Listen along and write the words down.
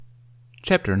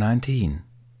Chapter 19.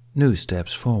 New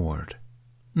Steps Forward.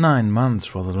 9 months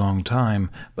for the long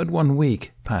time, but 1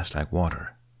 week passed like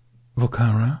water.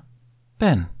 Vocara?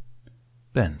 Ben.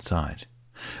 Ben sighed.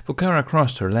 Vocara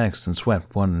crossed her legs and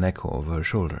swept one Lekko over her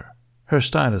shoulder. Her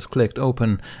stylus clicked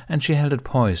open, and she held it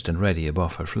poised and ready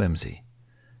above her flimsy.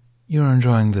 You're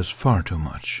enjoying this far too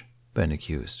much, Ben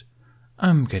accused.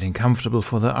 I'm getting comfortable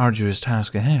for the arduous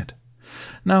task ahead.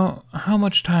 Now, how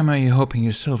much time are you hoping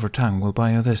your silver tongue will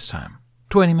buy you this time?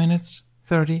 20 minutes?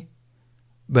 30?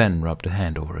 Ben rubbed a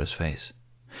hand over his face.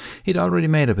 He'd already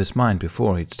made up his mind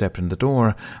before he'd stepped in the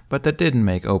door, but that didn't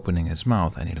make opening his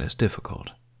mouth any less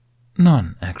difficult.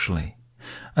 None, actually.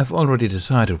 I've already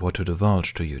decided what to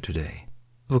divulge to you today.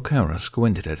 Vocara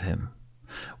squinted at him.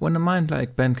 When a mind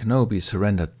like Ben Kenobi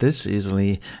surrendered this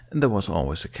easily, there was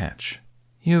always a catch.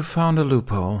 You've found a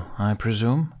loophole, I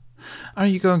presume? Are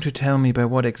you going to tell me by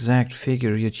what exact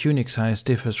figure your tunic size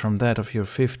differs from that of your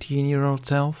 15-year-old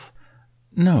self?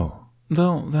 No,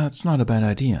 though that's not a bad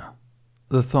idea.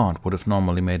 The thought would have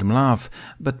normally made him laugh,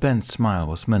 but Ben's smile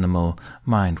was minimal,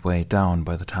 mind weighed down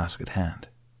by the task at hand.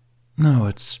 No,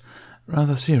 it's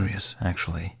rather serious,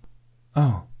 actually.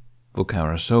 Oh,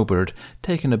 Vocara sobered,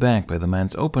 taken aback by the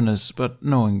man's openness, but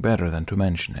knowing better than to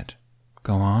mention it.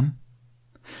 Go on.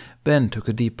 Ben took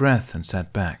a deep breath and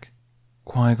sat back.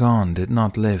 Qui-Gon did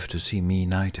not live to see me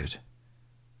knighted.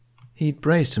 He'd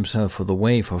braced himself for the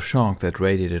wave of shock that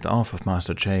radiated off of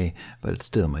Master Che, but it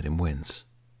still made him wince.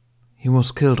 He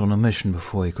was killed on a mission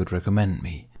before he could recommend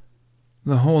me.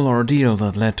 The whole ordeal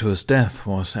that led to his death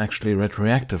was actually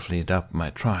retroactively dubbed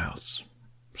my trials.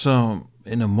 So,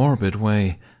 in a morbid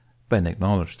way, Ben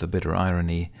acknowledged the bitter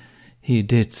irony, he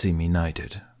did see me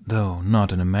knighted, though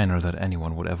not in a manner that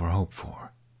anyone would ever hope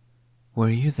for. Were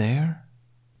you there?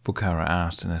 Vocara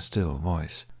asked in a still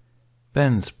voice.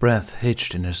 Ben's breath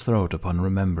hitched in his throat upon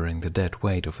remembering the dead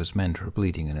weight of his mentor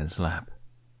bleeding in his lap.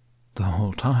 The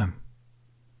whole time.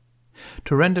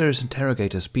 To render his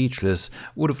interrogator speechless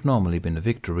would have normally been a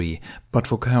victory, but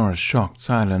Vocara's shocked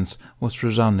silence was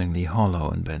resoundingly hollow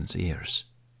in Ben's ears.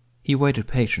 He waited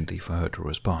patiently for her to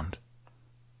respond.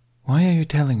 Why are you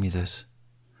telling me this?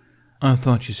 I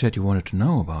thought you said you wanted to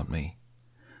know about me.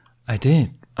 I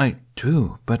did. I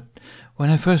do, but when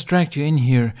I first dragged you in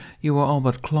here, you were all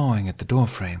but clawing at the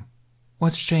doorframe.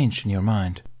 What's changed in your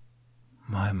mind?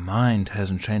 My mind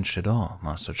hasn't changed at all,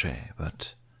 Master Che,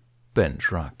 but... Ben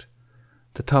shrugged.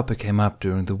 The topic came up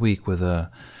during the week with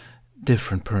a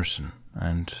different person,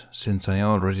 and since I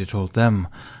already told them,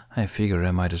 I figure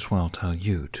I might as well tell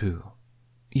you, too.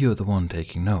 You're the one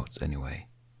taking notes, anyway.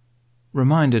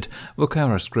 Reminded,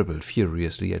 Vocara scribbled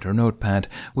furiously at her notepad,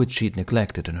 which she'd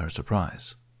neglected in her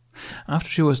surprise. After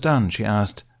she was done, she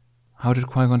asked, How did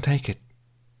Qui-Gon take it?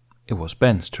 It was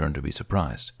Ben's turn to be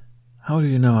surprised. How do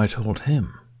you know I told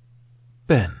him?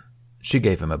 Ben. She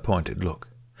gave him a pointed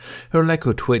look. Her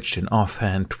Lekko twitched in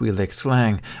offhand Twi'lek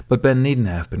slang, but Ben needn't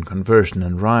have been conversion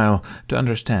and Ryle to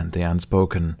understand the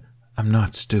unspoken, I'm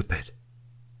not stupid.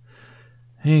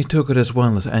 He took it as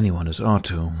well as anyone is ought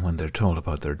to when they're told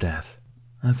about their death.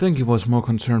 I think he was more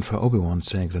concerned for Obi-Wan's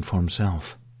sake than for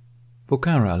himself.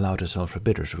 Vocara allowed herself a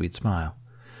bittersweet smile.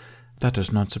 That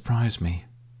does not surprise me,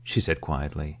 she said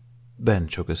quietly. Ben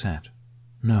shook his head.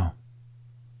 No.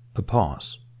 A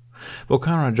pause.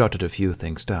 Vocara jotted a few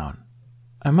things down.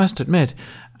 I must admit,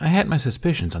 I had my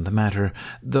suspicions on the matter,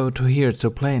 though to hear it so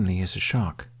plainly is a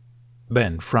shock.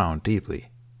 Ben frowned deeply.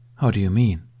 How do you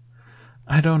mean?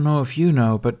 I don't know if you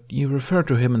know, but you refer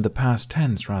to him in the past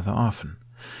tense rather often.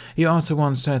 You also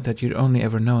once said that you'd only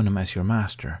ever known him as your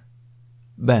master.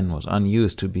 Ben was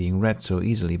unused to being read so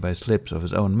easily by slips of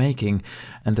his own making,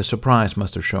 and the surprise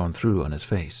must have shone through on his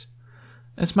face.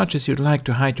 As much as you'd like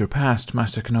to hide your past,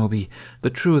 Master Kenobi,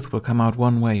 the truth will come out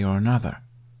one way or another.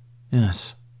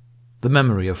 Yes. The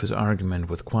memory of his argument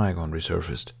with Qui-Gon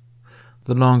resurfaced.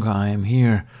 The longer I am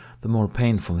here, the more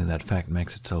painfully that fact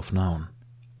makes itself known.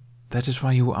 That is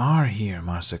why you are here,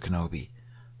 Master Kenobi,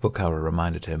 Vocara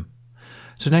reminded him.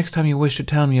 So next time you wish to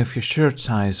tell me of your shirt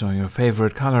size or your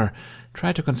favorite color,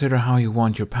 try to consider how you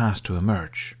want your past to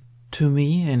emerge. To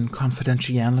me in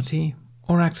confidentiality,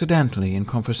 or accidentally in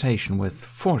conversation with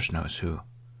Force knows who.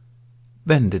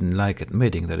 Ben didn't like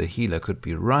admitting that a healer could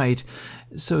be right,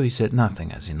 so he said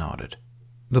nothing as he nodded.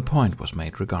 The point was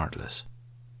made regardless.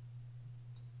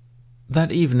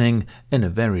 That evening, in a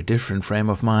very different frame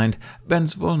of mind,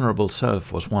 Ben's vulnerable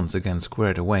self was once again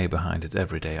squared away behind its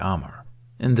everyday armor.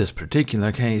 In this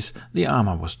particular case, the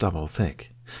armor was double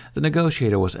thick. The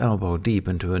negotiator was elbow deep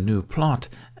into a new plot,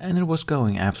 and it was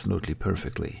going absolutely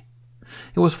perfectly.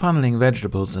 He was funneling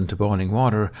vegetables into boiling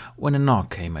water when a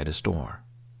knock came at his door.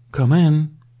 "Come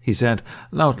in," he said,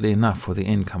 loudly enough for the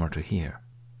incomer to hear.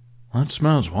 "That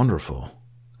smells wonderful."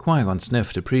 Qui-Gon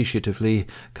sniffed appreciatively,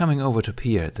 coming over to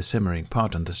peer at the simmering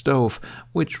pot on the stove,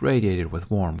 which radiated with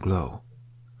warm glow.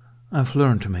 "I've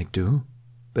learned to make do,"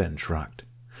 Ben shrugged.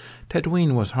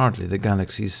 Tatooine was hardly the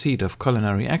galaxy's seat of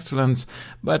culinary excellence,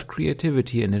 but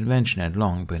creativity and invention had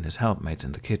long been his helpmates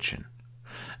in the kitchen.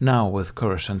 Now, with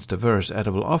Coruscant's diverse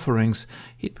edible offerings,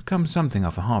 he'd become something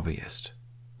of a hobbyist.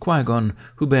 Qui-Gon,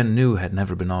 who Ben knew had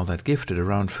never been all that gifted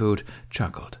around food,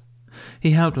 chuckled.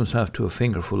 He helped himself to a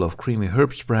fingerful of creamy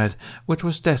herb spread, which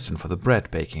was destined for the bread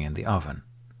baking in the oven.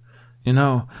 "You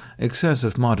know,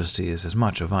 excessive modesty is as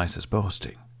much a vice as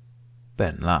boasting."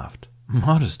 Ben laughed.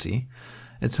 "Modesty?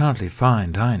 It's hardly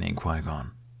fine dining,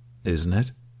 Qui-Gon." "Isn't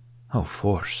it?" "Oh,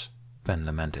 force," Ben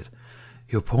lamented.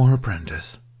 "Your poor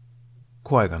apprentice."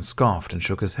 Qui-Gon scoffed and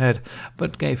shook his head,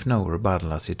 but gave no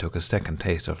rebuttal as he took a second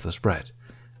taste of the spread.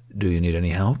 "Do you need any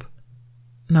help?"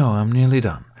 "No, I'm nearly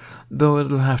done, though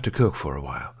it'll have to cook for a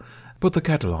while. Put the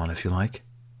kettle on if you like."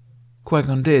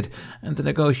 Qui-Gon did, and the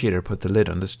negotiator put the lid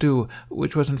on the stew,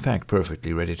 which was in fact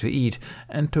perfectly ready to eat,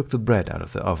 and took the bread out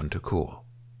of the oven to cool.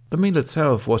 The meal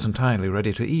itself was entirely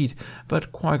ready to eat,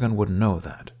 but Qui-Gon wouldn't know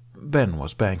that. Ben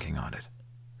was banking on it.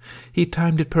 He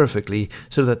timed it perfectly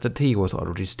so that the tea was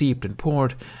already steeped and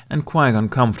poured, and Qui-Gon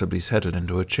comfortably settled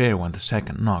into a chair when the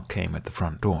second knock came at the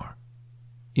front door.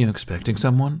 "You expecting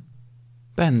someone?"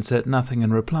 Ben said nothing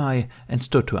in reply and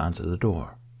stood to answer the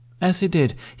door. As he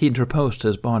did, he interposed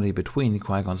his body between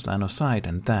Qui-Gon's line of sight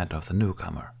and that of the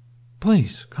newcomer.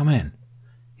 "Please, come in."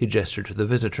 He gestured to the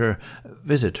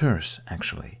visitors,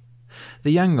 actually.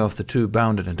 The younger of the two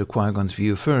bounded into Qui-Gon's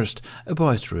view first, a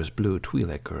boisterous blue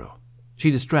Twi'lek girl.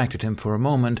 She distracted him for a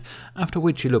moment, after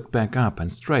which he looked back up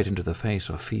and straight into the face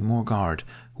of Fee Morgard,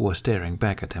 who was staring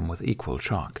back at him with equal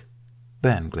shock.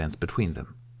 Ben glanced between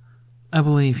them. "I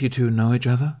believe you two know each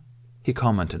other?" he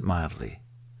commented mildly.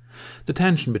 The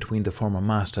tension between the former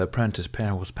master-apprentice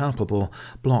pair was palpable,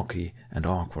 blocky, and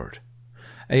awkward.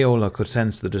 Aola could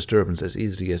sense the disturbance as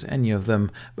easily as any of them,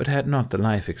 but had not the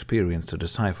life experience to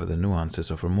decipher the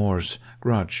nuances of remorse,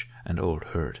 grudge, and old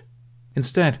hurt.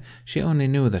 Instead, she only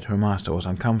knew that her master was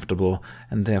uncomfortable,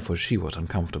 and therefore she was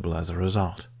uncomfortable as a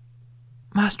result.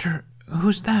 "Master,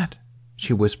 who's that?"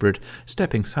 she whispered,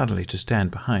 stepping suddenly to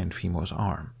stand behind Femo's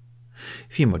arm.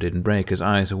 Femo didn't break his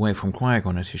eyes away from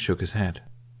Qui-Gon as he shook his head.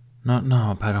 "Not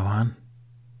now, Padawan."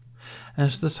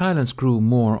 As the silence grew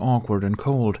more awkward and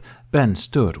cold, Ben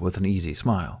stood with an easy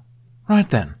smile. "Right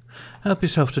then, help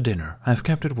yourself to dinner. I've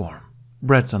kept it warm.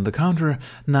 Bread's on the counter,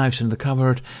 knives in the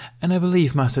cupboard, and I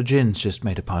believe Master Jin's just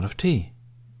made a pot of tea."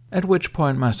 At which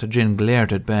point Master Jin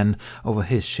glared at Ben over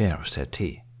his share of said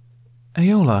tea.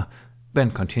 "Aola,"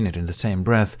 Ben continued in the same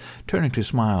breath, turning to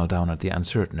smile down at the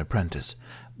uncertain apprentice.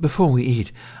 "Before we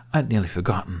eat, I'd nearly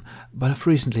forgotten, but I've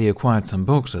recently acquired some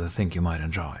books that I think you might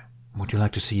enjoy. Would you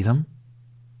like to see them?"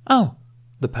 "Oh,"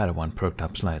 the Padawan perked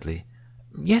up slightly.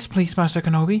 "Yes, please, Master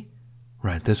Kenobi."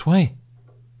 "Right this way."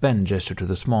 Ben gestured to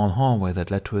the small hallway that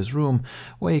led to his room,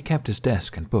 where he kept his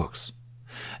desk and books.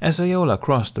 As Aola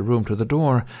crossed the room to the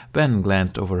door, Ben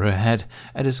glanced over her head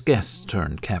at his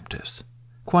guests-turned captives.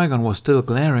 Qui-Gon was still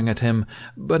glaring at him,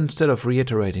 but instead of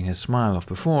reiterating his smile of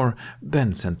before,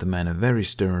 Ben sent the man a very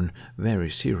stern, very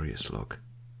serious look.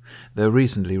 Their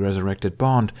recently resurrected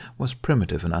bond was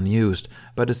primitive and unused,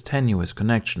 but its tenuous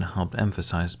connection helped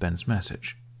emphasize Ben's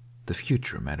message. The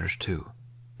future matters too.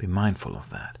 Be mindful of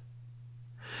that.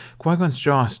 Qui-Gon's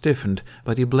jaw stiffened,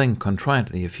 but he blinked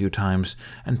contritely a few times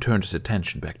and turned his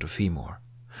attention back to Femor.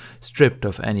 Stripped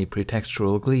of any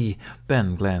pretextual glee,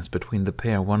 Ben glanced between the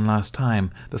pair one last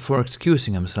time before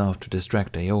excusing himself to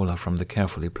distract Aola from the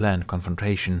carefully planned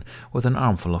confrontation with an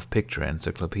armful of picture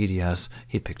encyclopedias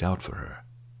he'd picked out for her.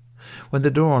 When the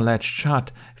door latched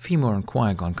shut, Femor and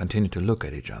Qui-Gon continued to look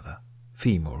at each other.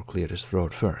 Femor cleared his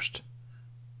throat first.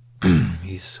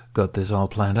 "He's got this all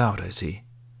planned out, I see."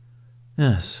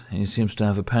 "Yes, he seems to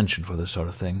have a penchant for this sort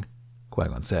of thing,"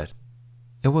 Qui-Gon said.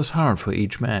 It was hard for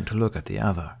each man to look at the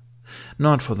other,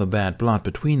 not for the bad blood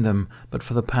between them, but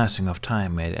for the passing of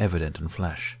time made evident in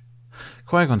flesh.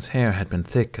 Qui-Gon's hair had been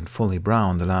thick and fully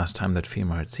brown the last time that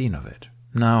Femor had seen of it.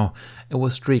 Now it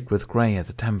was streaked with grey at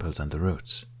the temples and the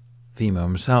roots. Femor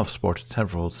himself sported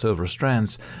several silver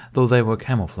strands, though they were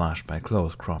camouflaged by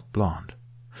close cropped blonde.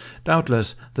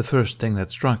 Doubtless, the first thing that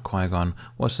struck Qui-Gon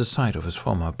was the sight of his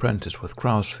former apprentice with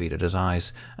crow's feet at his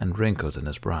eyes and wrinkles in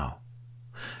his brow.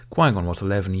 Qui-Gon was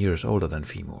 11 years older than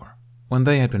Femor. When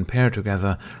they had been paired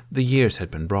together, the years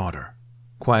had been broader.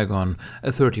 Qui-Gon,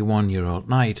 a 31-year-old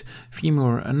knight,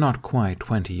 Femor a not quite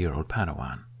 20-year-old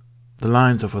Padawan. The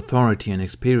lines of authority and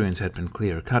experience had been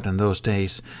clear-cut in those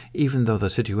days, even though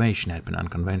the situation had been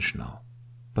unconventional.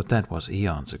 But that was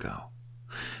eons ago.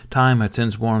 Time had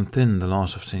since worn thin the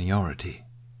laws of seniority.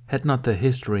 Had not the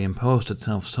history imposed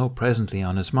itself so presently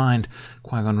on his mind,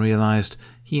 Qui-Gon realized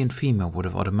he and Phemor would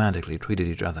have automatically treated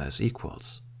each other as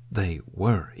equals. They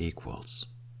were equals.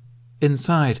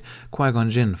 Inside, Qui-Gon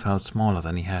Jinn felt smaller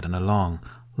than he had in a long,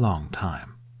 long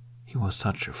time. He was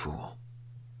such a fool.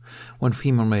 When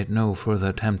Phemor made no further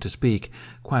attempt to speak,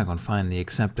 Qui-Gon finally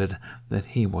accepted that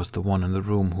he was the one in the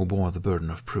room who bore the burden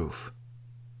of proof.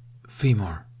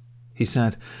 "Phemor," he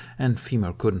said, and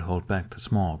Phemor couldn't hold back the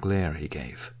small glare he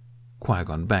gave.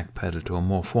 Qui-Gon backpedaled to a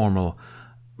more formal,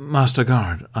 "Master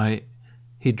Guard,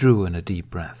 He drew in a deep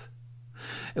breath.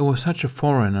 It was such a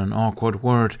foreign and awkward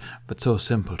word, but so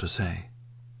simple to say.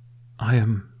 "I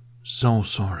am so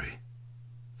sorry."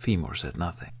 Phemor said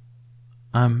nothing.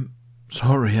 "I'm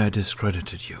sorry I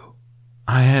discredited you.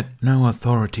 I had no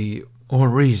authority or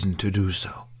reason to do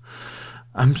so.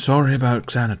 I'm sorry about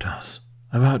Xanatos,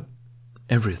 about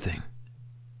everything."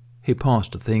 He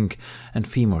paused to think, and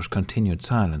Phemor's continued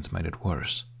silence made it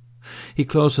worse. He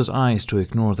closed his eyes to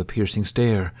ignore the piercing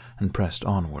stare and pressed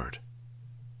onward.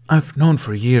 "I've known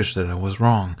for years that I was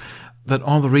wrong, that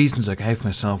all the reasons I gave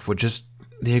myself were just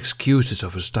the excuses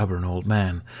of a stubborn old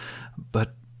man,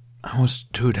 but I was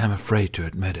too damn afraid to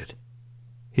admit it."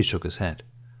 He shook his head.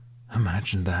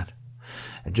 "Imagine that.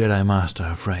 A Jedi Master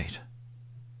afraid.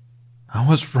 I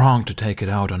was wrong to take it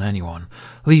out on anyone,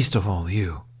 least of all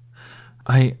you.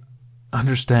 I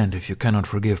understand if you cannot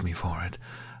forgive me for it,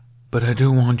 but I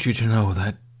do want you to know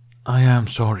that I am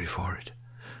sorry for it.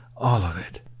 All of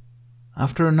it."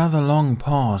 After another long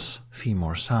pause,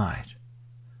 Phemor sighed.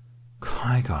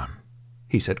 "Qui-Gon,"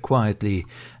 he said quietly,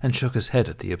 and shook his head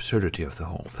at the absurdity of the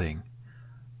whole thing.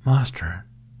 "Master,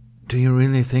 do you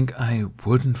really think I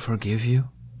wouldn't forgive you?"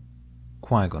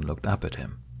 Qui-Gon looked up at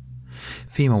him.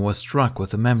 Phemor was struck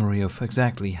with the memory of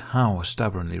exactly how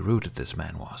stubbornly rooted this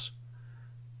man was.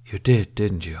 "You did,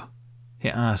 didn't you?" he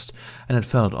asked, and it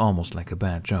felt almost like a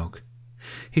bad joke.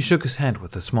 He shook his head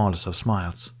with the smallest of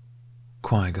smiles.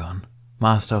 "Qui-Gon,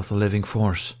 Master of the Living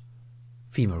Force."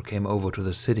 Phemor came over to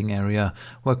the sitting area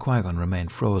where Qui-Gon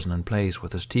remained frozen in place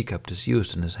with his teacup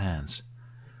disused in his hands.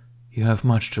 "You have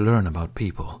much to learn about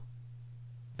people."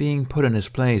 Being put in his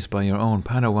place by your own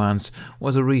Padawans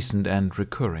was a recent and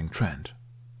recurring trend.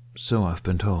 "So I've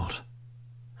been told."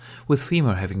 With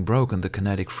Phemor having broken the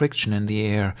kinetic friction in the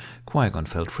air, Qui-Gon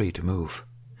felt free to move.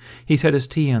 He set his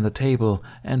tea on the table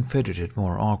and fidgeted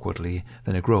more awkwardly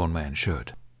than a grown man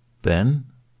should. "Ben?"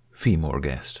 Phemor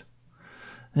guessed.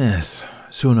 "Yes,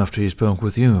 soon after he spoke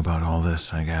with you about all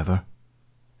this, I gather."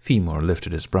 Phemor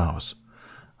lifted his brows.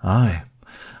 "Aye,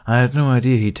 I had no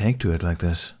idea he'd take to it like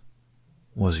this."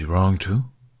 "Was he wrong too?"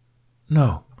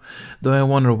 "No, though I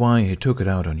wonder why he took it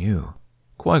out on you."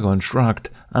 Qui-Gon shrugged,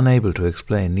 unable to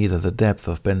explain neither the depth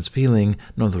of Ben's feeling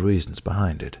nor the reasons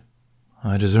behind it.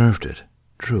 "I deserved it,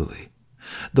 truly,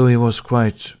 though he was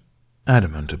quite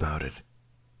adamant about it."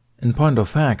 In point of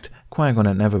fact, Qui-Gon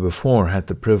had never before had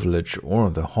the privilege or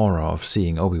the horror of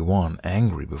seeing Obi-Wan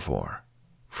angry before.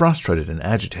 Frustrated and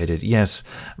agitated, yes,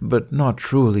 but not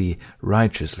truly,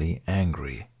 righteously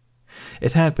angry.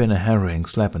 It had been a harrowing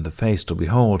slap in the face to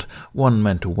behold, one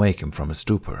meant to wake him from his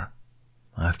stupor.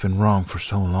 "I've been wrong for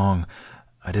so long,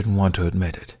 I didn't want to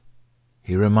admit it."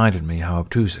 He reminded me how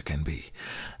obtuse it can be,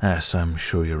 as I'm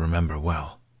sure you remember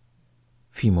well.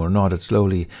 Phemor nodded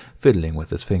slowly, fiddling with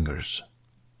his fingers.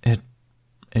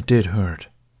 It did hurt,"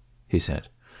 he said.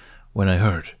 "When I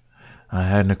heard, I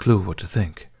hadn't a clue what to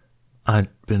think. I'd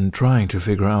been trying to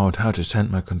figure out how to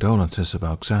send my condolences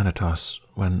about Xanatos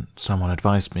when someone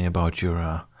advised me about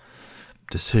your,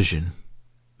 decision."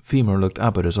 Phemor looked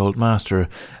up at his old master,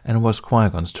 and it was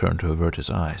Qui-Gon's turn to avert his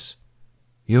eyes.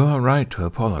 "You are right to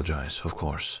apologize, of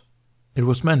course." It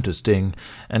was meant to sting,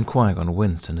 and Qui-Gon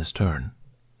winced in his turn.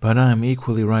 "But I'm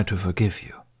equally right to forgive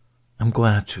you. I'm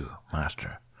glad to,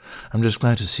 Master. I'm just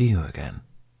glad to see you again."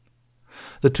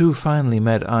 The two finally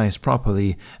met eyes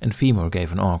properly, and Phemor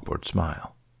gave an awkward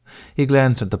smile. He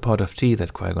glanced at the pot of tea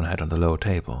that Qui-Gon had on the low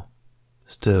table.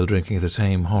 "Still drinking the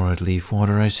same horrid leaf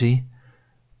water, I see?"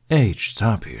 "Aged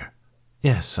up here."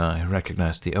 "Yes, I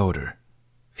recognized the odor."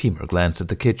 Phemor glanced at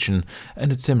the kitchen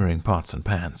and its simmering pots and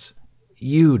pans.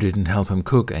 "You didn't help him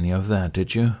cook any of that,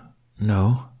 did you?"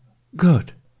 "No."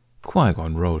 "Good."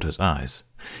 Qui-Gon rolled his eyes.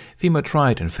 Phemor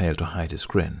tried and failed to hide his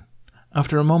grin.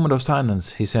 After a moment of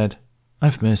silence, he said,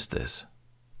 "I've missed this."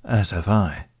 "As have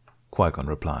I," Qui-Gon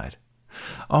replied.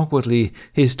 Awkwardly,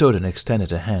 he stood and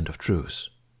extended a hand of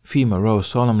truce. Phemor rose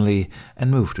solemnly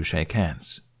and moved to shake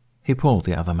hands. He pulled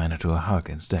the other man into a hug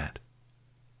instead.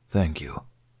 "Thank you,"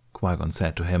 Qui-Gon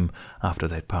said to him after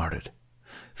they'd parted.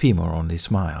 Fimor only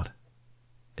smiled.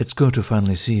 "It's good to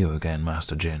finally see you again,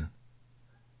 Master Jin."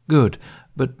 Good,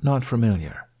 but not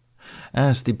familiar.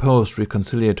 As the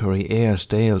post-reconciliatory air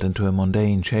staled into a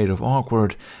mundane shade of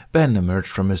awkward, Ben emerged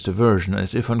from his diversion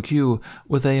as if on cue,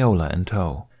 with Aola in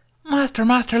tow. Master,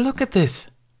 look at this!"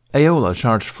 Aola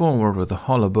charged forward with the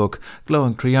hollow book,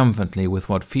 glowing triumphantly with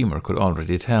what Fimor could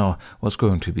already tell was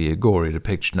going to be a gory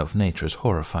depiction of nature's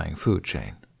horrifying food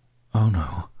chain. "Oh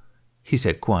no," he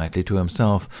said quietly to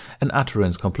himself, an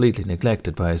utterance completely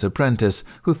neglected by his apprentice,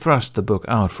 who thrust the book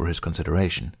out for his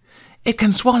consideration. "It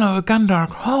can swallow a Gundark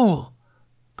whole!"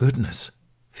 "Goodness,"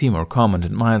 Fimor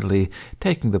commented mildly,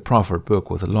 taking the proffered book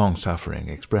with a long-suffering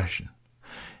expression.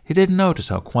 He didn't notice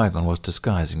how Qui-Gon was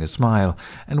disguising a smile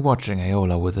and watching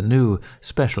Aola with a new,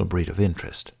 special breed of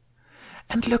interest.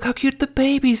 "And look how cute the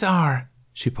babies are,"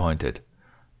 she pointed.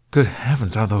 "Good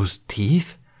heavens, are those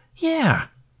teeth?" "Yeah."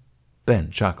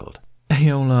 Ben chuckled.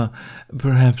 "Aola,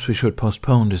 perhaps we should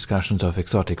postpone discussions of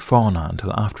exotic fauna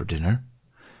until after dinner."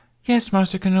 "Yes,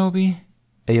 Master Kenobi,"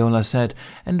 Aola said,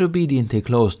 and obediently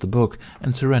closed the book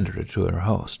and surrendered it to her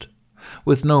host.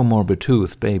 With no more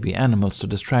betoothed baby animals to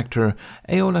distract her,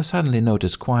 Aola suddenly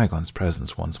noticed Qui-Gon's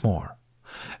presence once more.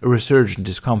 A resurgent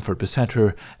discomfort beset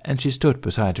her, and she stood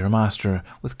beside her master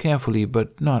with carefully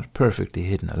but not perfectly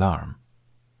hidden alarm.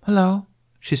 "Hello,"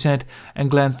 she said, and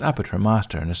glanced up at her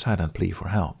master in a silent plea for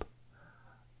help.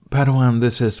 "Padawan,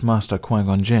 this is Master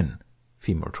Qui-Gon Jinn,"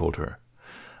 Fimor told her.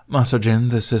 "Master Jinn,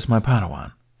 this is my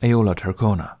Padawan, Aola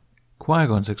Turkona."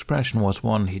 Qui-Gon's expression was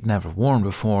one he'd never worn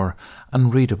before,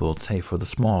 unreadable save for the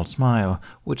small smile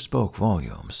which spoke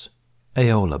volumes.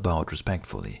 Aola bowed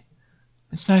respectfully.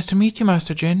 "It's nice to meet you,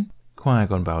 Master Jin."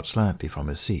 Qui-Gon bowed slightly from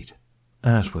his seat.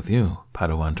 "As with you,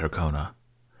 Padawan Turkona."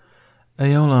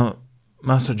 "Aola,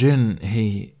 Master Jin,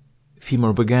 he—"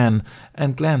 Fimor began,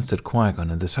 and glanced at Qui-Gon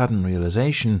in the sudden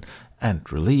realization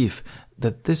and relief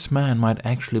that this man might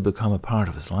actually become a part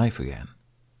of his life again.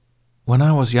 "When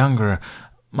I was younger,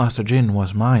 Master Jin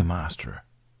was my master,"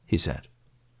 he said.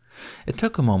 It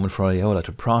took a moment for Aola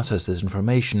to process this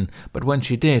information, but when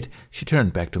she did, she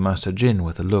turned back to Master Jin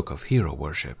with a look of hero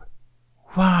worship.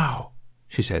 "Wow,"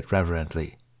 she said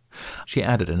reverently. She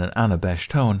added in an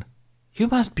unabashed tone, "You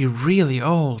must be really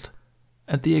old."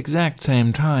 At the exact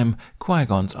same time,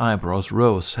 Qui-Gon's eyebrows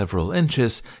rose several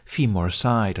inches, Fimor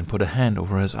sighed and put a hand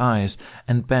over his eyes,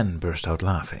 and Ben burst out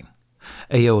laughing.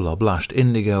 Aola blushed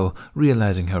indigo,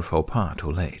 realizing her faux pas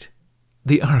too late.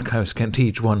 "The archives can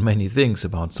teach one many things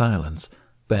about silence,"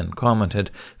 Ben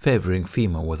commented, favoring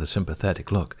Fimor with a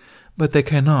sympathetic look, "but they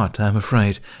cannot, I'm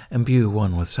afraid, imbue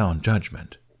one with sound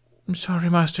judgment." "I'm sorry,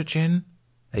 Master Jin,"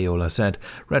 Aola said,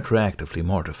 retroactively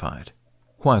mortified.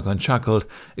 Qui-Gon chuckled,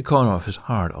 a corner of his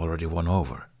heart already won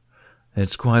over.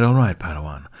 "It's quite all right,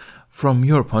 Padawan. From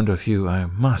your point of view, I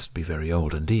must be very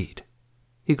old indeed."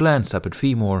 He glanced up at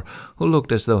Fimor, who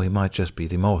looked as though he might just be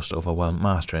the most overwhelmed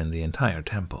master in the entire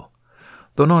temple.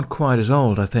 "Though not quite as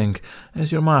old, I think,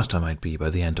 as your master might be by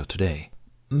the end of today."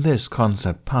 This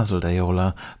concept puzzled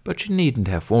Aola, but she needn't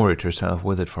have worried herself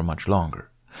with it for much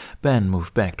longer. Ben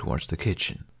moved back towards the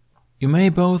kitchen. "You may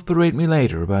both berate me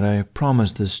later, but I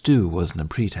promise the stew wasn't a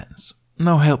pretense.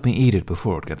 Now help me eat it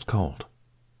before it gets cold."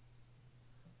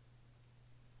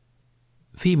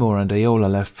 Fimor and Aola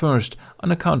left first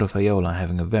on account of Aola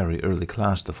having a very early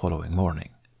class the following morning.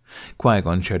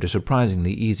 Qui-Gon shared a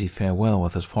surprisingly easy farewell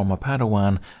with his former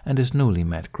Padawan and his newly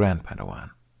met Grand Padawan.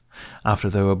 After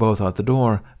they were both out the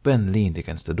door, Ben leaned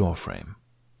against the doorframe.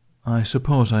 "I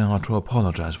suppose I ought to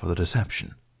apologize for the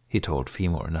deception," he told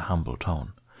Fimor in a humble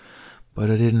tone. "But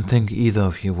I didn't think either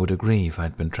of you would agree if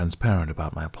I'd been transparent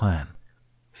about my plan."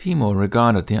 Fimor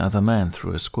regarded the other man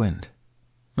through a squint.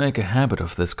 "Make a habit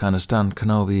of this kind of stunt,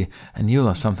 Kenobi, and you'll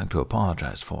have something to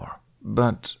apologize for.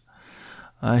 But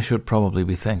I should probably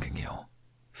be thanking you."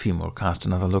 Fimor cast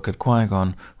another look at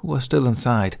Qui-Gon, who was still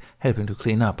inside, helping to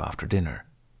clean up after dinner.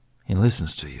 "He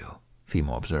listens to you,"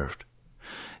 Fimor observed.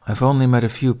 "I've only met a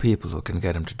few people who can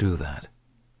get him to do that."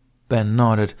 Ben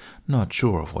nodded, not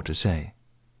sure of what to say.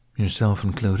 "Yourself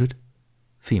included?"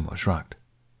 Fimor shrugged.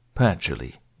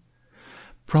 "Patchily.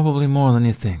 Probably more than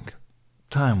you think.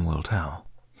 Time will tell."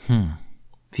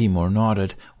 Fimor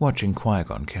nodded, watching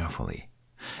Qui-Gon carefully.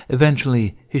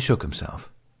 Eventually, he shook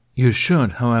himself. "You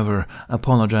should, however,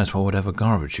 apologize for whatever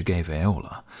garbage you gave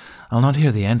Aola. I'll not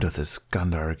hear the end of this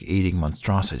Gundark-eating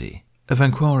monstrosity, a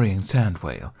Vanquorian sand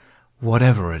whale,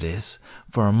 whatever it is,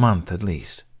 for a month at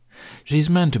least. She's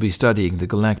meant to be studying the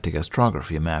galactic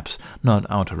astrography maps, not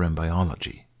outer rim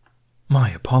biology. My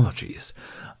apologies,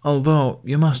 although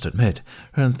you must admit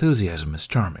her enthusiasm is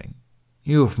charming.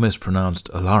 You've mispronounced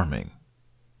alarming.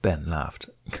 Ben laughed.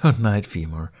 Good night,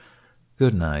 Femur.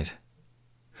 Good night.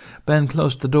 Ben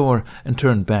closed the door and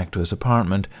turned back to his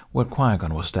apartment where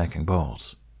Qui-Gon was stacking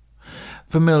bowls.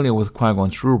 Familiar with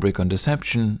Qui-Gon's rubric on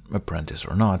deception, apprentice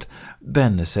or not,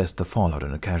 Ben assessed the fallout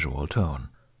in a casual tone.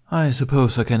 I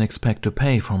suppose I can expect to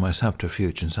pay for my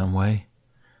subterfuge in some way.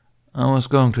 I was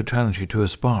going to challenge you to a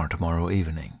spar tomorrow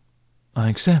evening. I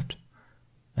accept.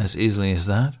 As easily as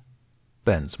that?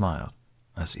 Ben smiled.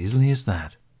 As easily as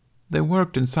that. They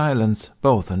worked in silence,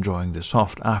 both enjoying the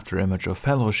soft after-image of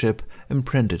fellowship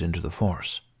imprinted into the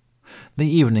Force. The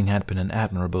evening had been an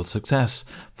admirable success,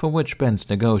 for which Ben's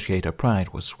negotiator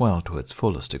pride was swelled to its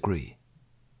fullest degree.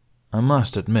 I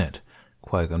must admit,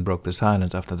 Qui-Gon broke the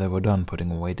silence after they were done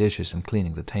putting away dishes and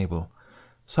cleaning the table.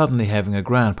 Suddenly having a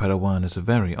Grand Padawan is a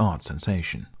very odd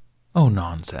sensation. Oh,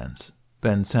 nonsense,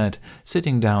 Ben said,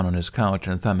 sitting down on his couch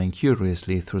and thumbing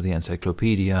curiously through the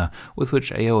encyclopedia with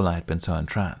which Aola had been so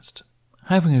entranced.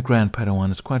 Having a Grand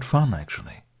Padawan is quite fun,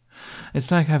 actually. It's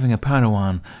like having a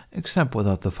Padawan, except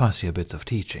without the fussier bits of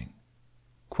teaching.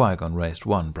 Qui-Gon raised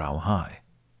one brow high.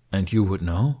 And you would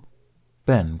know?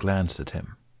 Ben glanced at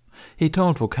him. He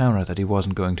told Vokhara that he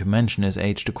wasn't going to mention his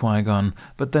age to Qui-Gon,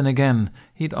 but then again,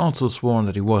 he'd also sworn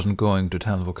that he wasn't going to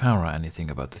tell Vokhara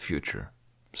anything about the future.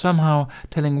 Somehow,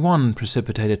 telling one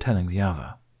precipitated telling the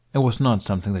other. It was not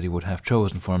something that he would have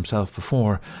chosen for himself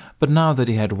before, but now that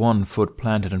he had one foot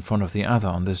planted in front of the other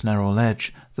on this narrow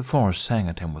ledge, the Force sang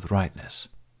at him with rightness.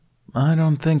 I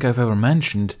don't think I've ever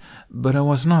mentioned, but I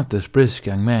was not this brisk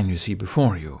young man you see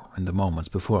before you, in the moments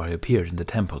before I appeared in the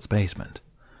temple's basement.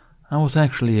 I was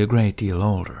actually a great deal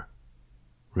older.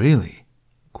 Really?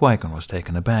 Qui-Gon was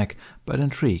taken aback, but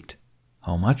intrigued.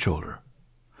 How much older?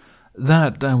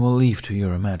 That I will leave to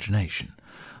your imagination.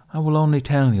 I will only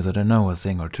tell you that I know a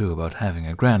thing or two about having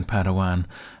a Grand Padawan,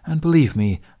 and believe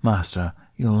me, Master,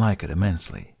 you'll like it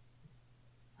immensely.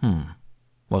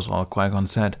 Was all Qui-Gon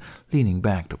said, leaning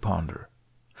back to ponder.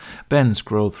 Ben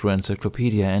scrolled through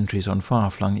encyclopedia entries on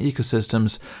far-flung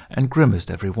ecosystems and grimaced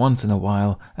every once in a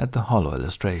while at the hollow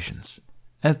illustrations.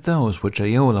 At those which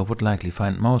Aola would likely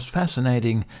find most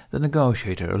fascinating, the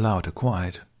negotiator allowed a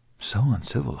quiet. So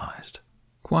uncivilized.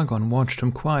 Qui-Gon watched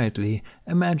him quietly,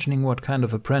 imagining what kind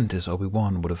of apprentice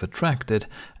Obi-Wan would have attracted,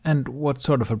 and what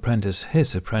sort of apprentice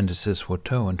his apprentices would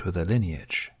tow into their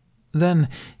lineage. Then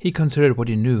he considered what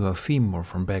he knew of Femur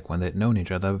from back when they'd known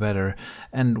each other better,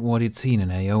 and what he'd seen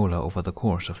in Aola over the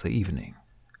course of the evening.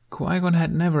 Qui-Gon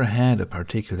had never had a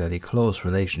particularly close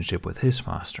relationship with his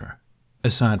master.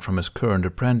 Aside from his current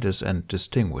apprentice and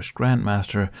distinguished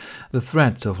Grandmaster, the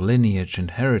threads of lineage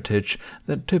and heritage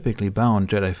that typically bound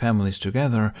Jedi families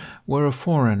together were a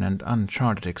foreign and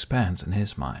uncharted expanse in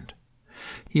his mind.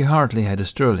 He hardly had a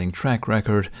sterling track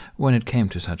record when it came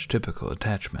to such typical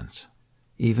attachments.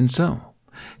 Even so,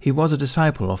 he was a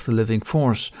disciple of the living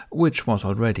Force, which was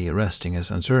already arresting his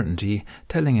uncertainty,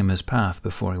 telling him his path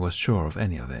before he was sure of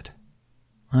any of it.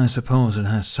 I suppose it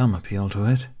has some appeal to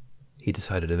it, he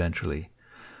decided eventually.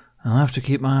 I'll have to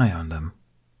keep my eye on them.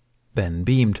 Ben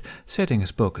beamed, setting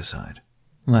his book aside.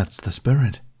 That's the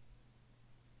spirit.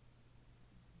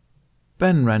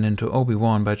 Ben ran into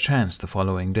Obi-Wan by chance the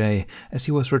following day as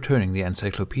he was returning the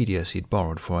encyclopedias he'd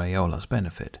borrowed for Aeola's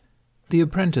benefit. The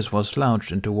apprentice was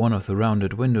slouched into one of the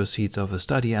rounded window seats of a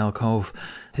study alcove,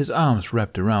 his arms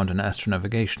wrapped around an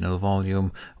astronavigational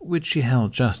volume, which he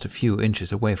held just a few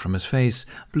inches away from his face,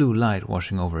 blue light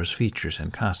washing over his features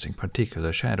and casting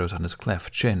particular shadows on his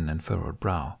cleft chin and furrowed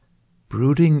brow.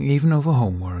 Brooding even over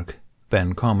homework,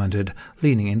 Ben commented,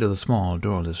 leaning into the small,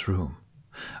 doorless room.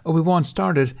 Obi-Wan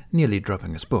started, nearly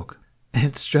dropping his book.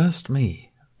 It's just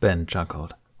me, Ben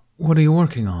chuckled. What are you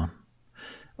working on?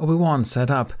 Obi-Wan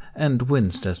sat up and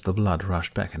winced as the blood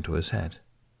rushed back into his head.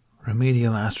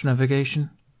 Remedial astronavigation?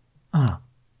 Ah,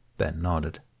 Ben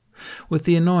nodded. With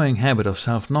the annoying habit of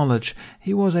self-knowledge,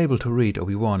 he was able to read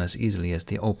Obi-Wan as easily as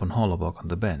the open holobook on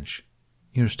the bench.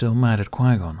 You're still mad at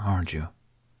Qui-Gon, aren't you?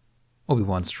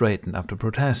 Obi-Wan straightened up to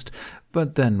protest,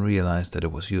 but then realized that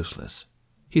it was useless.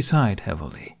 He sighed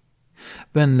heavily.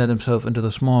 Ben let himself into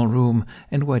the small room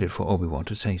and waited for Obi-Wan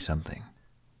to say something.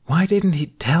 Why didn't he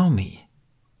tell me?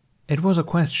 It was a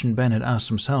question Ben had asked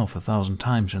himself 1,000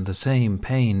 times in the same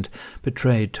pained,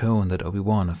 betrayed tone that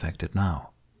Obi-Wan affected now.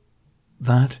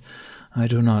 That I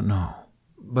do not know,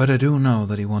 but I do know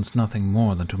that he wants nothing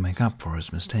more than to make up for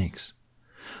his mistakes.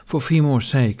 For Femur's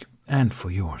sake, and for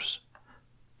yours.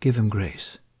 Give him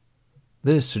grace.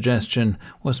 This suggestion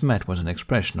was met with an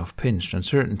expression of pinched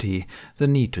uncertainty, the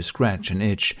need to scratch an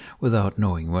itch without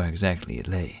knowing where exactly it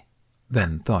lay.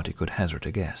 Ben thought he could hazard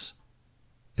a guess.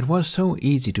 It was so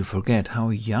easy to forget how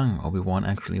young Obi-Wan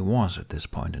actually was at this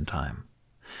point in time.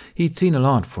 He'd seen a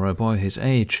lot for a boy his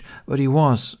age, but he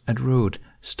was, at root,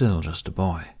 still just a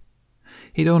boy.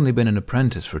 He'd only been an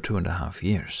apprentice for 2.5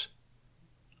 years.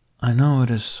 I know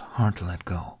it is hard to let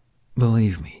go.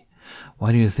 Believe me.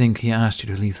 Why do you think he asked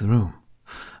you to leave the room?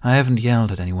 I haven't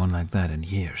yelled at anyone like that in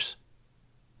years.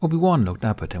 Obi-Wan looked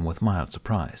up at him with mild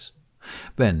surprise.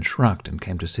 Ben shrugged and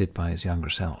came to sit by his younger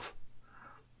self.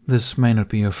 This may not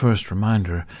be your first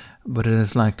reminder, but it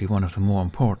is likely one of the more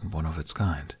important one of its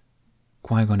kind.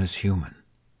 Qui-Gon is human.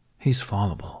 He's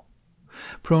fallible,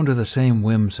 prone to the same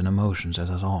whims and emotions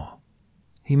as us all.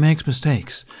 He makes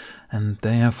mistakes, and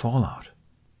they have fallout.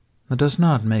 That does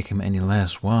not make him any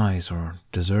less wise or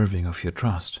deserving of your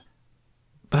trust.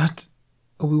 But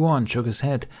Obi-Wan shook his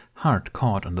head, heart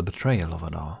caught on the betrayal of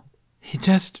it all. He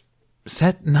just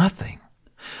said nothing.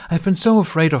 I've been so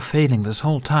afraid of failing this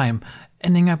whole time,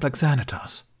 ending up like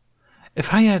Xanatos.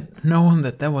 If I had known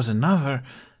that there was another...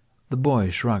 The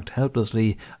boy shrugged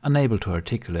helplessly, unable to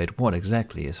articulate what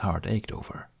exactly his heart ached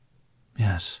over.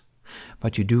 Yes,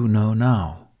 but you do know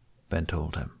now, Ben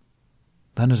told him.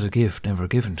 That is a gift never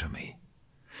given to me.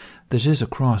 This is a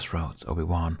crossroads,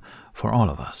 Obi-Wan, for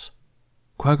all of us.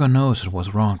 Qui-Gon knows it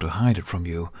was wrong to hide it from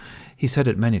you. He said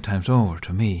it many times over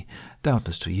to me,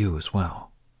 doubtless to you as well.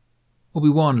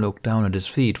 Obi-Wan looked down at his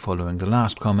feet following the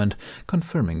last comment,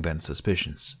 confirming Ben's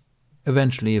suspicions.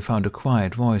 Eventually he found a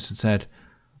quiet voice and said,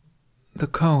 The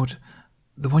code,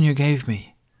 the one you gave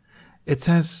me, it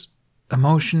says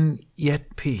emotion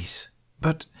yet peace,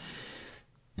 but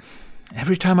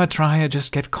every time I try I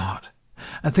just get caught.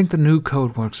 I think the new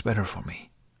code works better for me.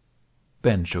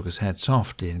 Ben shook his head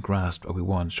softly and grasped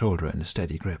Obi-Wan's shoulder in a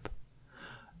steady grip.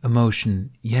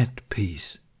 Emotion yet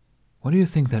peace. What do you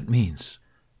think that means?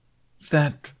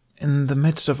 That in the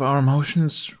midst of our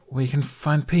emotions we can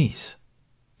find peace.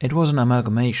 It was an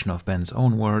amalgamation of Ben's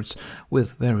own words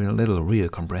with very little real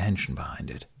comprehension behind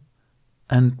it.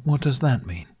 And what does that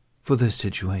mean for this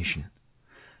situation?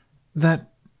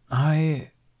 That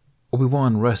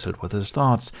Obi-Wan wrestled with his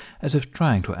thoughts as if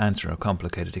trying to answer a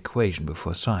complicated equation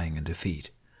before sighing in defeat.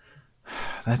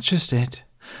 That's just it.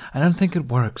 I don't think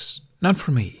it works. Not for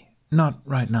me. Not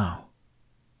right now.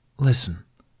 Listen,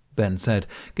 Ben said,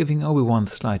 giving Obi-Wan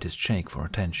the slightest shake for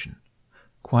attention.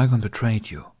 Qui-Gon betrayed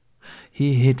you.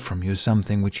 He hid from you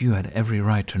something which you had every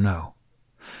right to know.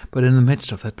 But in the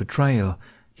midst of that betrayal,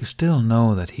 you still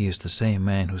know that he is the same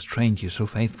man who's trained you so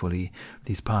faithfully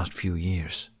these past few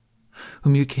years,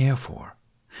 whom you care for.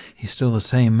 He's still the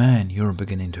same man you're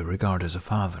beginning to regard as a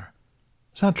father.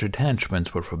 Such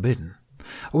attachments were forbidden.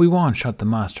 Obi-Wan shot the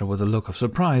master with a look of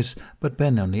surprise, but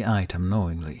Ben only eyed him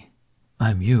knowingly.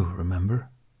 I'm you, remember?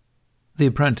 The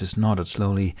apprentice nodded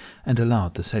slowly and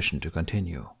allowed the session to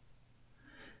continue.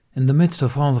 In the midst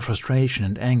of all the frustration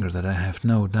and anger that I have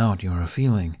no doubt you are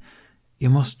feeling, you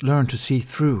must learn to see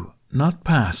through, not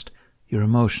past, your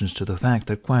emotions to the fact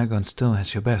that Qui-Gon still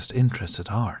has your best interests at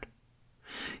heart.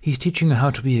 He's teaching you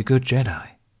how to be a good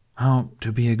Jedi, how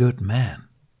to be a good man.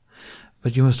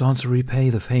 But you must also repay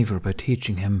the favor by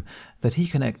teaching him that he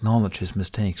can acknowledge his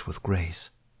mistakes with grace.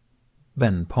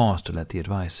 Ben paused to let the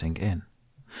advice sink in.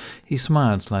 He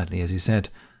smiled slightly as he said,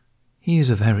 He is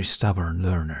a very stubborn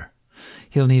learner.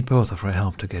 He'll need both of our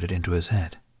help to get it into his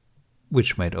head.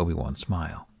 Which made Obi-Wan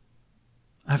smile.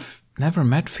 I've never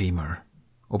met Femur,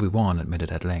 Obi-Wan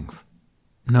admitted at length.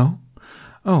 No?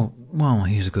 Oh, well,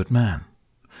 he's a good man.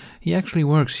 He actually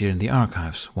works here in the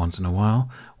archives once in a while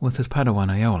with his Padawan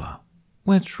Ayola.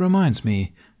 Which reminds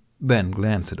me, Ben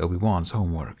glanced at Obi-Wan's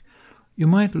homework. You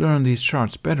might learn these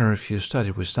charts better if you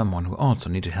studied with someone who also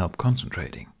needed help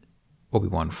concentrating.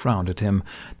 Obi-Wan frowned at him,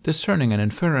 discerning an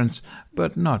inference,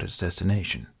 but not its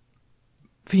destination.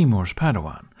 Femur's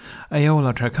Padawan,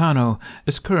 Ayola Tarkano,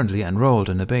 is currently enrolled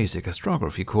in a basic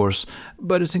astrography course,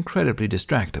 but is incredibly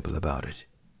distractible about it.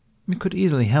 You could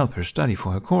easily help her study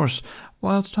for her course,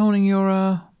 whilst honing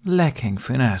your, lacking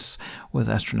finesse with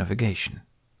astronavigation.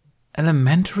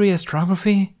 Elementary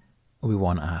astrography?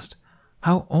 Obi-Wan asked.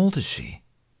 How old is she?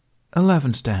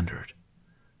 11 standard.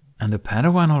 And a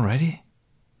Padawan already?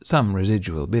 Some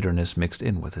residual bitterness mixed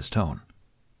in with his tone.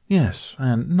 Yes,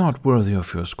 and not worthy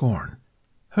of your scorn.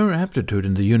 Her aptitude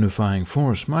in the unifying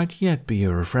force might yet be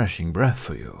a refreshing breath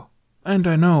for you, and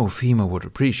I know Femur would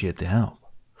appreciate the help.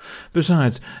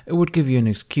 Besides, it would give you an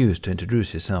excuse to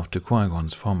introduce yourself to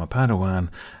Qui-Gon's former Padawan,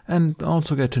 and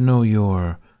also get to know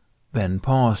your... Ben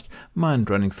paused, mind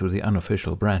running through the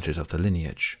unofficial branches of the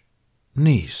lineage.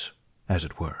 Niece, as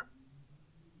it were.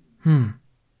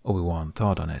 Obi-Wan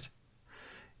thought on it.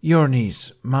 Your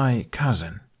niece, my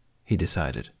cousin, he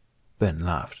decided. Ben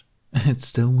laughed. It's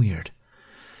still weird.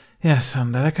 Yes,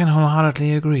 on that I can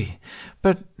wholeheartedly agree,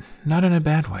 but not in a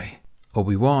bad way.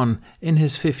 Obi-Wan, in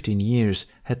his 15 years,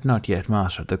 had not yet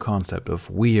mastered the concept of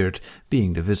weird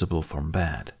being divisible from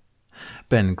bad.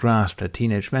 Ben grasped at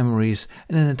teenage memories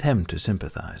in an attempt to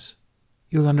sympathize.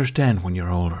 "You'll understand when you're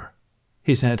older,"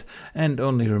 he said, and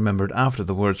only remembered after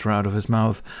the words were out of his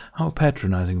mouth how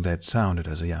patronizing that sounded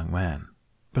as a young man.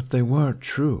 But they were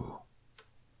true.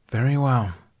 "Very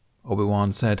well,"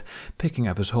 Obi-Wan said, picking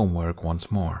up his homework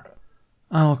once more.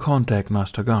 "I'll contact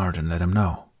Master Guard and let him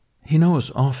know. He knows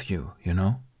of you, you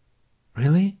know."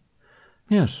 "Really?"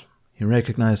 "Yes, he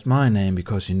recognized my name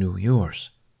because he knew yours."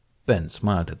 Ben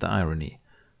smiled at the irony.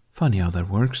 "Funny how that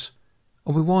works."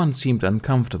 Obi-Wan seemed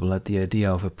uncomfortable at the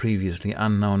idea of a previously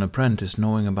unknown apprentice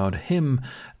knowing about him,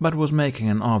 but was making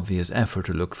an obvious effort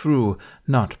to look through,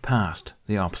 not past,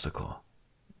 the obstacle.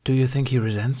 "Do you think he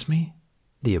resents me?"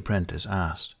 the apprentice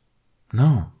asked.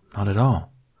 "No, not at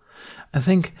all. I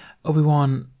think,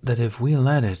 Obi-Wan, that if we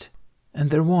let it,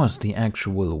 and there was the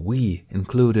actual we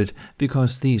included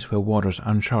because these were waters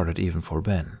uncharted even for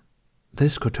Ben,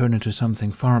 this could turn into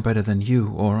something far better than you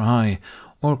or I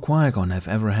or Qui-Gon have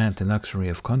ever had the luxury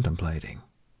of contemplating."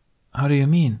 "How do you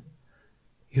mean?"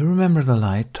 "You remember the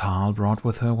light Tal brought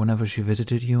with her whenever she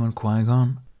visited you and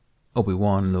Qui-Gon?"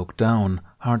 Obi-Wan looked down,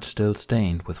 heart still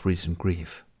stained with recent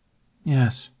grief.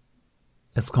 "Yes.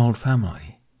 It's called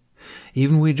family.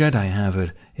 Even we Jedi have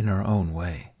it in our own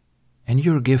way. And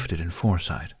you're gifted in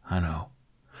foresight, I know.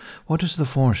 What does the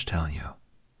Force tell you?"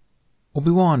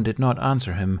 Obi-Wan did not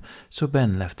answer him, so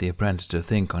Ben left the apprentice to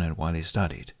think on it while he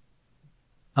studied.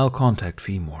 "I'll contact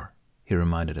Feemore," he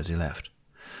reminded as he left.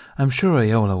 "I'm sure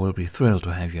Aola will be thrilled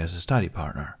to have you as a study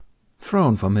partner."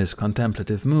 Thrown from his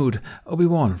contemplative mood,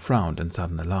 Obi-Wan frowned in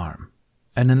sudden alarm.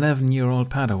 An 11-year-old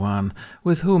Padawan,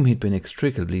 with whom he'd been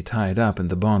inextricably tied up in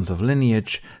the bonds of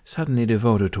lineage, suddenly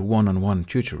devoted to one-on-one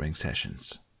tutoring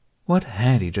sessions. What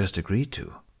had he just agreed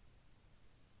to?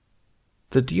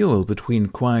 The duel between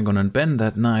Qui-Gon and Ben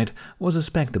that night was a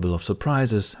spectacle of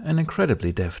surprises and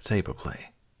incredibly deft saber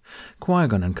play.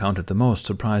 Qui-Gon encountered the most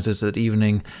surprises that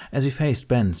evening as he faced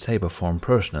Ben's saber form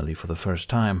personally for the first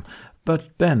time,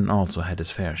 but Ben also had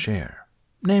his fair share.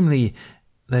 Namely,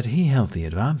 that he held the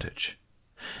advantage.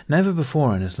 Never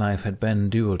before in his life had Ben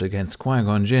dueled against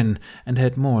Qui-Gon Jinn and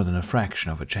had more than a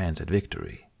fraction of a chance at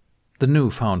victory. The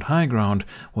new-found high ground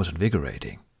was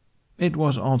invigorating. It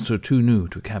was also too new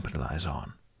to capitalize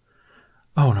on.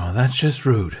 "Oh no, that's just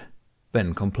rude,"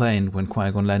 Ben complained when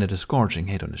Qui-Gon landed a scorching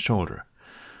hit on his shoulder.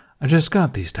 "I just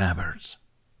got these tabards."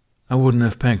 "I wouldn't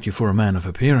have pegged you for a man of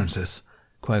appearances,"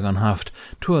 Qui-Gon huffed,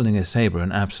 twirling his saber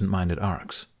in absent-minded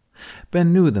arcs.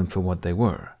 Ben knew them for what they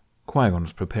were. Qui-Gon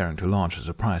was preparing to launch a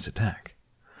surprise attack.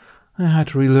 "I had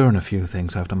to relearn a few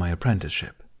things after my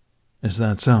apprenticeship." "Is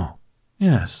that so?"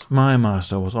 "Yes, my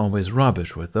master was always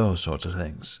rubbish with those sorts of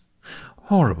things.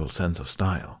 Horrible sense of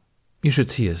style. You should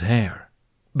see his hair."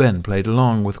 Ben played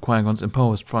along with Qui-Gon's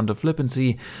imposed front of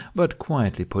flippancy, but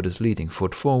quietly put his leading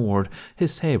foot forward,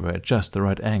 his saber at just the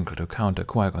right angle to counter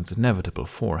Qui-Gon's inevitable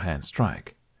forehand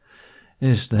strike.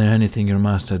 "Is there anything your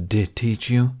master did teach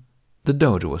you?" The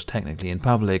dojo was technically in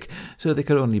public, so they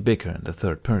could only bicker in the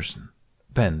third person.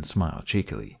 Ben smiled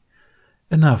cheekily.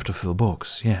 "Enough to fill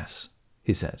books, yes,"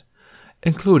 he said,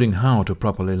 "including how to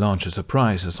properly launch a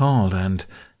surprise assault and—"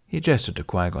 he gestured to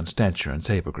Qui-Gon's stature and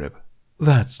saber grip.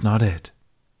 "That's not it."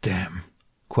 "Damn,"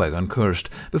 Qui-Gon cursed,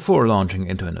 before launching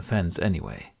into an offense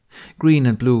anyway. Green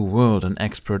and blue whirled in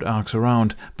expert arcs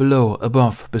around, below,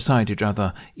 above, beside each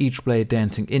other, each blade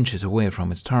dancing inches away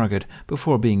from its target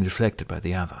before being deflected by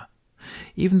the other.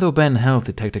 Even though Ben held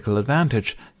the tactical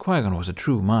advantage, Qui-Gon was a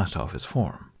true master of his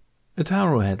form.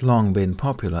 Itaru had long been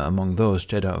popular among those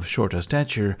Jedi of shorter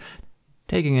stature,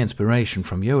 taking inspiration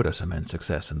from Yoda's immense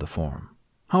success in the form.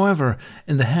 However,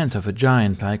 in the hands of a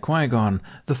giant like Qui-Gon,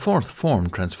 the fourth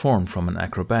form transformed from an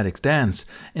acrobatics dance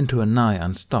into a nigh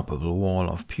unstoppable wall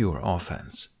of pure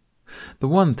offense. The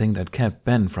one thing that kept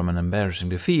Ben from an embarrassing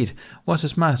defeat was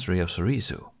his mastery of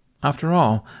Sorisu. After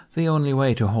all, the only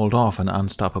way to hold off an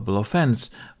unstoppable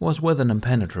offense was with an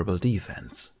impenetrable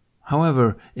defense.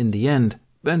 However, in the end,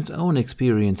 Ben's own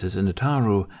experiences in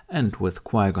Itaru, and with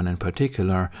Qui-Gon in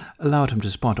particular, allowed him to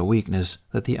spot a weakness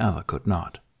that the other could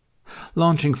not.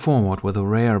 Launching forward with a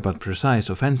rare but precise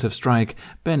offensive strike,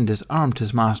 Ben disarmed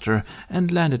his master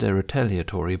and landed a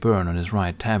retaliatory burn on his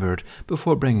right tabard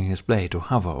before bringing his blade to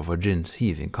hover over Jinn's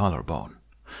heaving collarbone.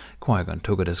 Qui-Gon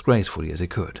took it as gracefully as he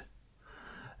could.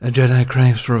 "A Jedi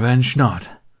craves revenge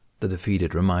not," the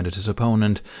defeated reminded his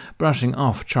opponent, brushing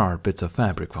off charred bits of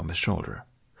fabric from his shoulder.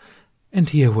 "And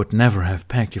he would never have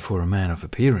pegged you for a man of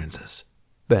appearances,"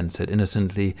 Ben said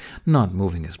innocently, not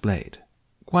moving his blade.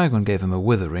 Qui-Gon gave him a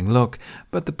withering look,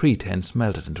 but the pretense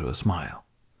melted into a smile.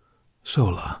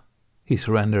 "Sola," he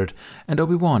surrendered, and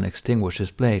Obi-Wan extinguished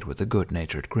his blade with a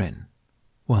good-natured grin.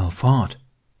 "Well fought,"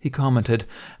 he commented,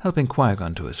 helping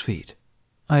Qui-Gon to his feet.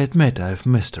 "I admit I've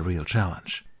missed a real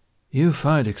challenge." "You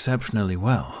fight exceptionally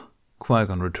well,"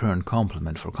 Qui-Gon returned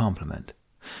compliment for compliment.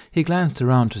 He glanced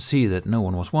around to see that no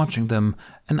one was watching them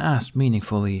and asked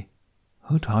meaningfully,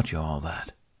 "Who taught you all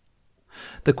that?"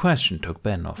 The question took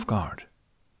Ben off guard.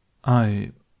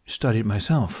 "I studied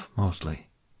myself, mostly,"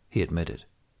 he admitted.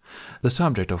 The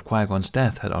subject of Qui-Gon's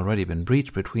death had already been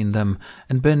breached between them,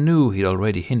 and Ben knew he'd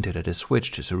already hinted at his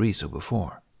switch to Cerisu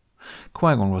before.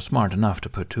 Qui-Gon was smart enough to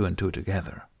put two and two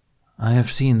together. "I have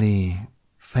seen the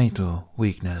fatal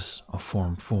weakness of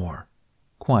Form 4.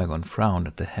 Qui-Gon frowned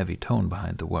at the heavy tone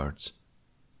behind the words.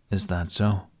 "Is that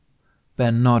so?"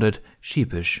 Ben nodded,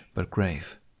 sheepish but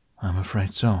grave. "I'm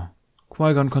afraid so."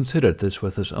 Qui-Gon considered this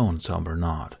with his own somber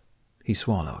nod. He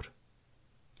swallowed.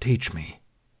 "Teach me."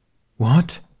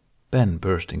 "What?" Ben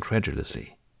burst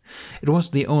incredulously. It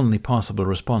was the only possible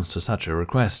response to such a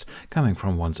request, coming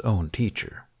from one's own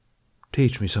teacher.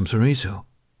 "Teach me some Cerisu,"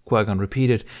 Qui-Gon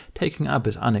repeated, taking up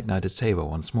his unignited saber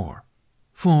once more.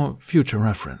 "For future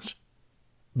reference."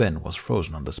 Ben was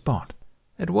frozen on the spot.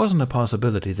 It wasn't a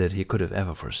possibility that he could have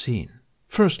ever foreseen.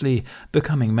 Firstly,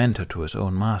 becoming mentor to his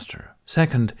own master.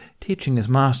 Second, teaching his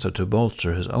master to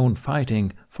bolster his own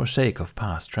fighting for sake of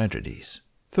past tragedies.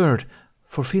 Third,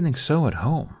 for feeling so at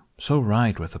home, so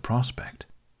right with the prospect.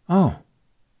 "Oh,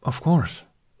 of course,"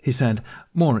 he said,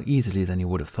 more easily than he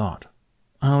would have thought.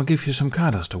 "I'll give you some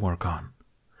katas to work on."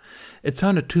 It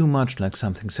sounded too much like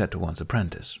something said to one's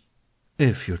apprentice.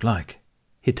 "If you'd like,"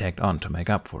 he tacked on to make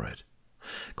up for it.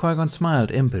 Qui-Gon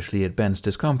smiled impishly at Ben's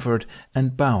discomfort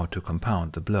and bowed to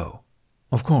compound the blow.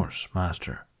 "Of course,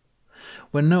 Master."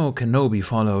 When no Kenobi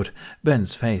followed,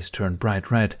 Ben's face turned bright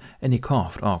red and he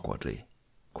coughed awkwardly.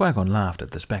 Qui-Gon laughed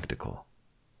at the spectacle.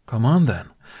 "Come on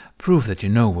then, prove that you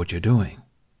know what you're doing.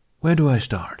 Where do I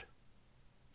start?"